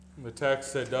The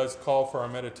text that does call for our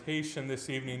meditation this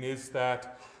evening is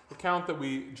that account that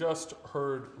we just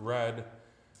heard read,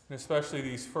 and especially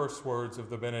these first words of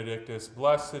the Benedictus,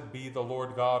 "Blessed be the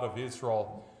Lord God of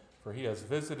Israel, for he has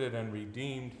visited and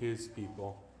redeemed his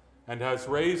people, and has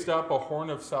raised up a horn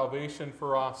of salvation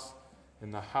for us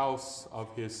in the house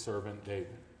of his servant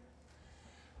David."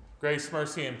 Grace,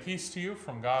 mercy, and peace to you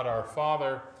from God our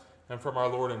Father and from our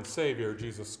Lord and Savior,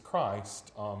 Jesus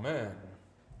Christ. Amen.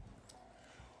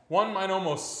 One might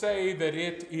almost say that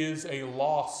it is a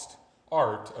lost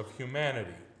art of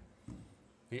humanity,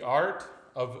 the art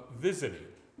of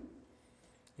visiting.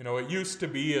 You know, it used to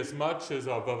be as much as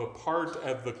of a part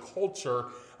of the culture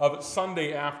of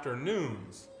Sunday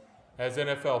afternoons as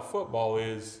NFL football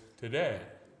is today.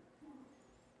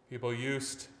 People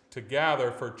used to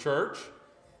gather for church,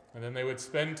 and then they would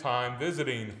spend time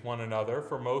visiting one another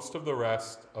for most of the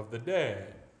rest of the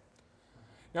day.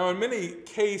 Now, in many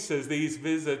cases, these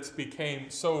visits became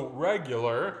so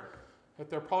regular that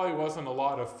there probably wasn't a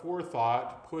lot of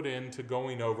forethought put into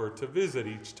going over to visit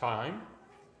each time.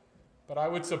 But I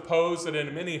would suppose that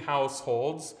in many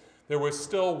households, there was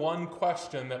still one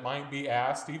question that might be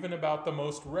asked, even about the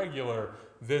most regular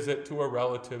visit to a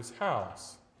relative's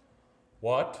house.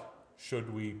 What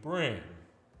should we bring?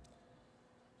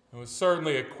 It was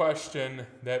certainly a question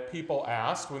that people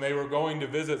asked when they were going to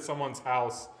visit someone's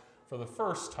house for the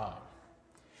first time.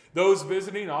 Those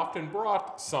visiting often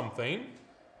brought something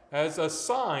as a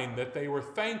sign that they were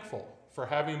thankful for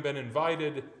having been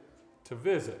invited to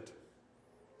visit.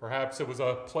 Perhaps it was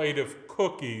a plate of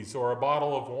cookies or a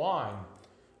bottle of wine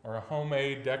or a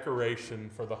homemade decoration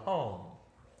for the home.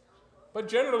 But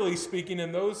generally speaking,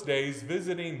 in those days,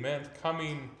 visiting meant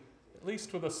coming at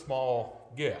least with a small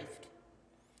gift.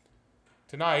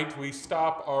 Tonight, we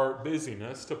stop our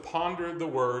busyness to ponder the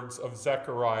words of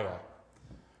Zechariah,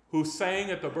 who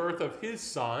sang at the birth of his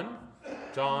son,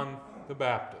 John the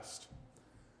Baptist.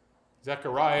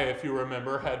 Zechariah, if you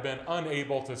remember, had been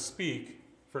unable to speak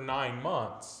for 9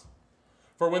 months.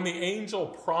 For when the angel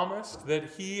promised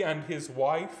that he and his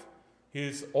wife,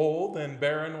 his old and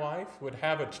barren wife, would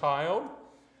have a child,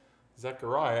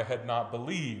 Zechariah had not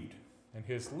believed, and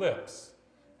his lips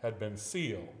had been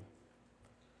sealed.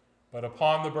 But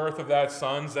upon the birth of that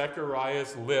son,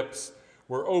 Zechariah's lips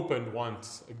were opened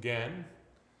once again.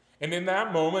 And in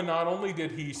that moment, not only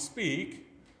did he speak,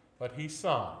 but he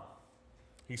sung.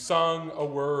 He sung a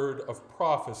word of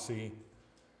prophecy.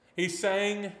 He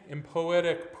sang in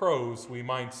poetic prose, we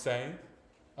might say,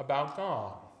 about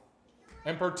God.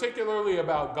 And particularly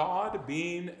about God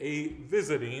being a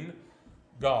visiting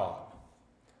God.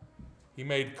 He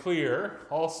made clear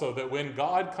also that when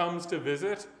God comes to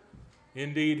visit,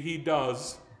 indeed, he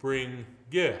does bring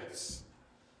gifts.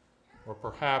 Or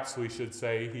perhaps we should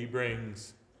say he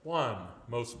brings one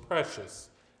most precious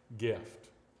gift.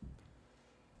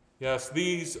 Yes,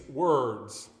 these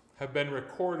words have been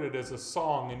recorded as a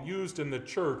song and used in the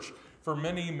church for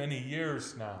many, many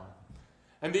years now.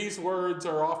 And these words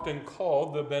are often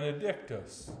called the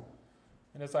Benedictus.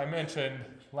 And as I mentioned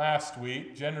last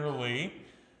week, generally,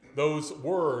 those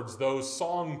words, those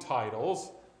song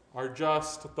titles, are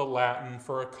just the Latin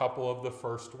for a couple of the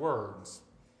first words.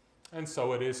 And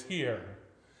so it is here.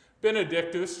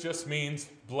 Benedictus just means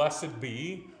blessed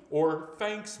be or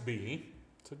thanks be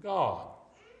to God.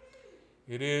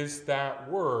 It is that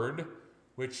word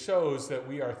which shows that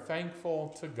we are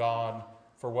thankful to God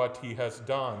for what he has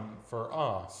done for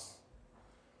us.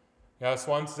 Yes,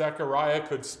 once Zechariah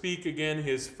could speak again,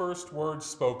 his first words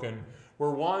spoken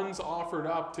were ones offered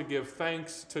up to give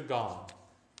thanks to God.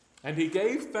 And he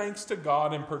gave thanks to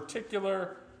God in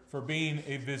particular for being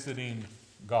a visiting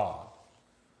God.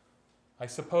 I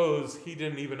suppose he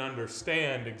didn't even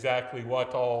understand exactly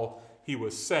what all he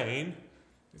was saying.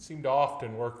 It seemed to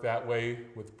often work that way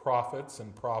with prophets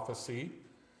and prophecy.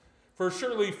 For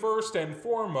surely first and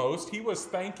foremost, he was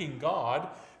thanking God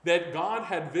that God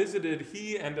had visited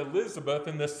he and Elizabeth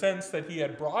in the sense that he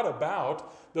had brought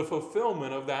about the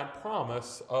fulfillment of that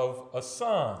promise of a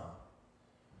son.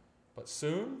 But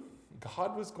soon,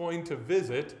 God was going to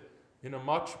visit in a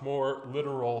much more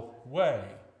literal way.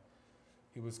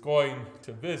 He was going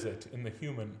to visit in the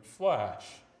human flesh.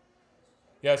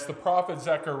 Yes, the prophet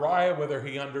Zechariah, whether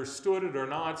he understood it or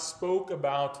not, spoke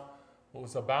about what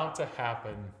was about to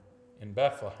happen in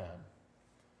Bethlehem.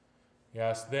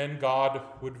 Yes, then God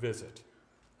would visit,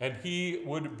 and he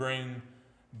would bring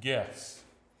gifts.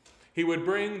 He would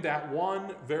bring that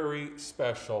one very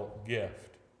special gift.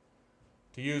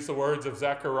 To use the words of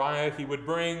Zechariah, he would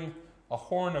bring a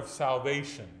horn of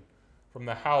salvation from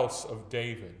the house of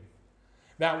David.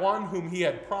 That one whom he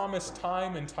had promised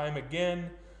time and time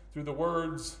again through the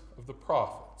words of the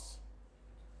prophets.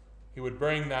 He would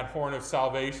bring that horn of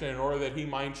salvation in order that he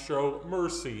might show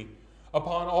mercy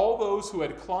upon all those who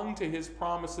had clung to his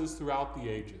promises throughout the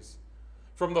ages.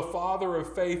 From the father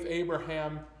of faith,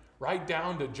 Abraham, right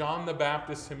down to John the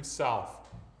Baptist himself,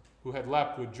 who had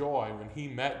leapt with joy when he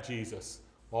met Jesus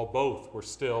while both were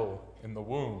still in the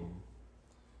womb.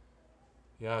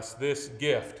 Yes, this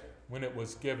gift, when it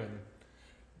was given,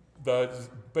 the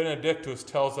Benedictus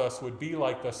tells us would be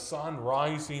like the sun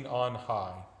rising on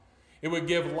high. It would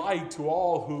give light to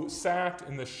all who sat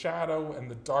in the shadow and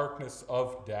the darkness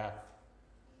of death.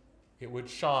 It would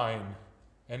shine,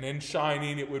 and in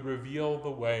shining it would reveal the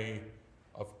way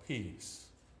of peace.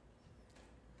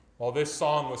 While this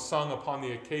song was sung upon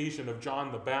the occasion of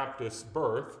John the Baptist's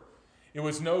birth, it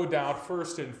was no doubt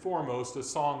first and foremost a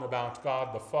song about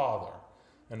God the Father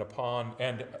and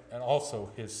also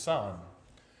his Son.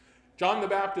 John the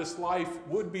Baptist's life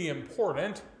would be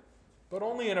important, but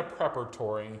only in a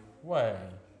preparatory way.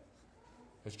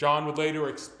 As John would later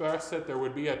express it, there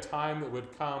would be a time that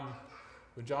would come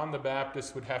when John the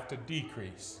Baptist would have to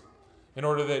decrease in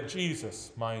order that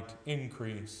Jesus might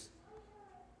increase.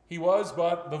 He was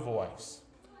but the voice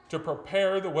to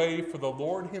prepare the way for the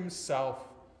Lord himself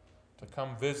to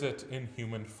come visit in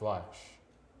human flesh.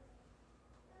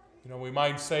 We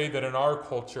might say that in our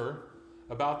culture,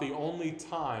 about the only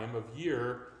time of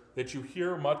year that you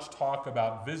hear much talk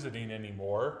about visiting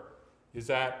anymore is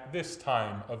at this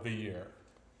time of the year,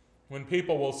 when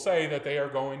people will say that they are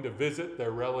going to visit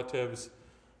their relatives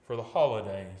for the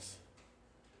holidays.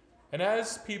 And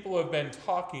as people have been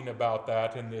talking about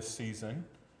that in this season,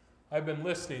 I've been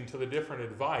listening to the different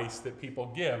advice that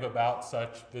people give about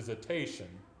such visitation.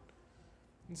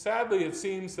 And sadly, it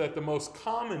seems that the most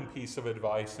common piece of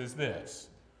advice is this: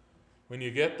 when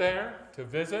you get there to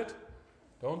visit,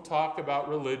 don't talk about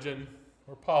religion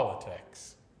or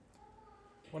politics.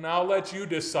 Well, now I'll let you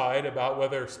decide about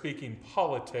whether speaking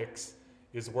politics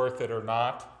is worth it or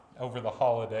not over the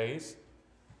holidays.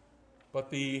 But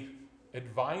the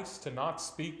advice to not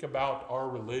speak about our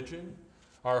religion,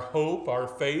 our hope, our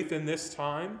faith in this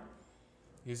time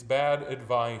is bad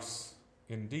advice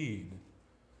indeed.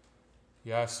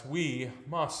 Yes, we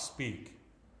must speak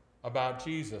about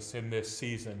Jesus in this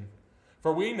season,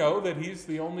 for we know that he's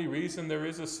the only reason there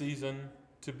is a season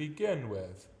to begin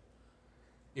with.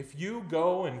 If you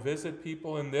go and visit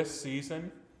people in this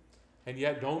season and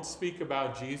yet don't speak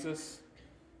about Jesus,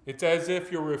 it's as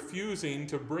if you're refusing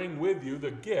to bring with you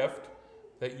the gift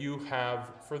that you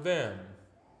have for them.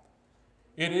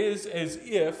 It is as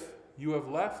if you have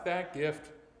left that gift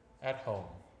at home,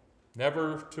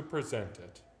 never to present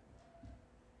it.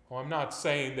 Well, I'm not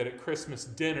saying that at Christmas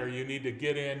dinner you need to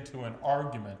get into an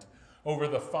argument over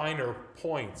the finer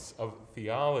points of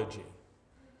theology.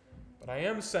 But I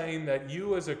am saying that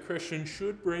you as a Christian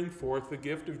should bring forth the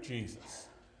gift of Jesus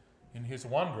in his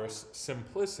wondrous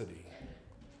simplicity.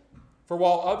 For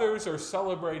while others are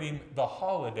celebrating the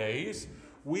holidays,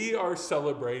 we are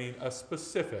celebrating a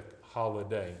specific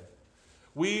holiday.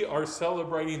 We are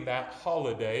celebrating that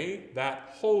holiday,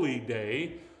 that holy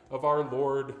day of our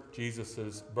Lord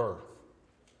Jesus' birth.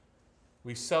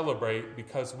 We celebrate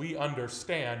because we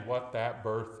understand what that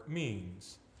birth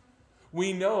means.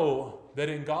 We know that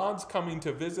in God's coming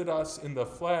to visit us in the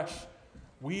flesh,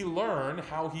 we learn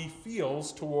how he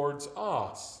feels towards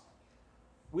us.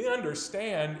 We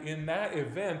understand in that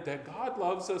event that God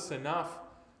loves us enough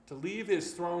to leave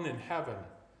his throne in heaven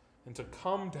and to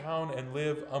come down and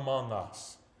live among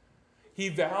us. He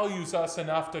values us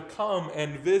enough to come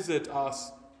and visit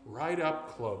us right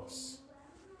up close.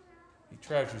 He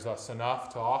treasures us enough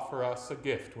to offer us a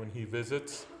gift when he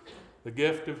visits, the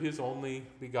gift of his only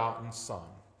begotten Son.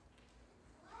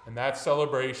 And that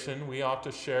celebration we ought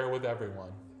to share with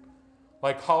everyone.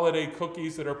 Like holiday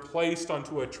cookies that are placed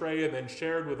onto a tray and then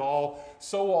shared with all,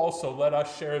 so also let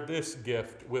us share this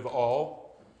gift with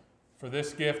all. For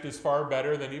this gift is far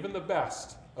better than even the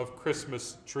best of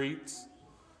Christmas treats.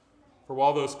 For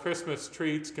while those Christmas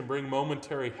treats can bring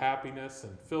momentary happiness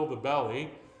and fill the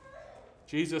belly,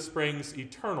 Jesus brings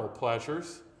eternal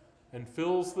pleasures and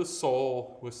fills the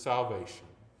soul with salvation.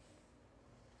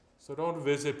 So don't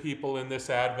visit people in this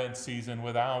Advent season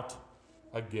without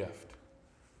a gift.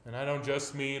 And I don't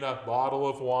just mean a bottle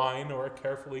of wine or a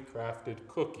carefully crafted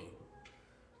cookie.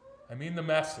 I mean the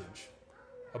message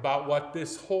about what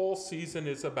this whole season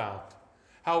is about.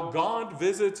 How God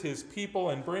visits his people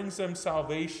and brings them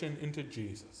salvation into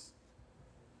Jesus.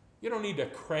 You don't need to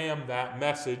cram that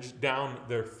message down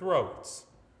their throats,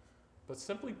 but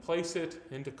simply place it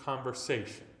into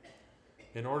conversation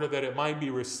in order that it might be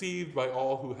received by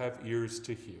all who have ears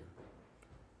to hear.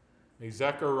 May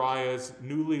Zechariah's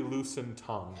newly loosened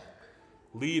tongue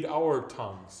lead our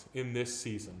tongues in this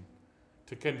season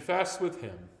to confess with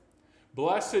him,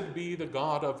 "Blessed be the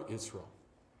God of Israel,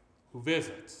 who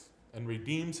visits and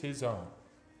redeems his own."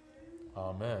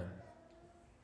 Amen.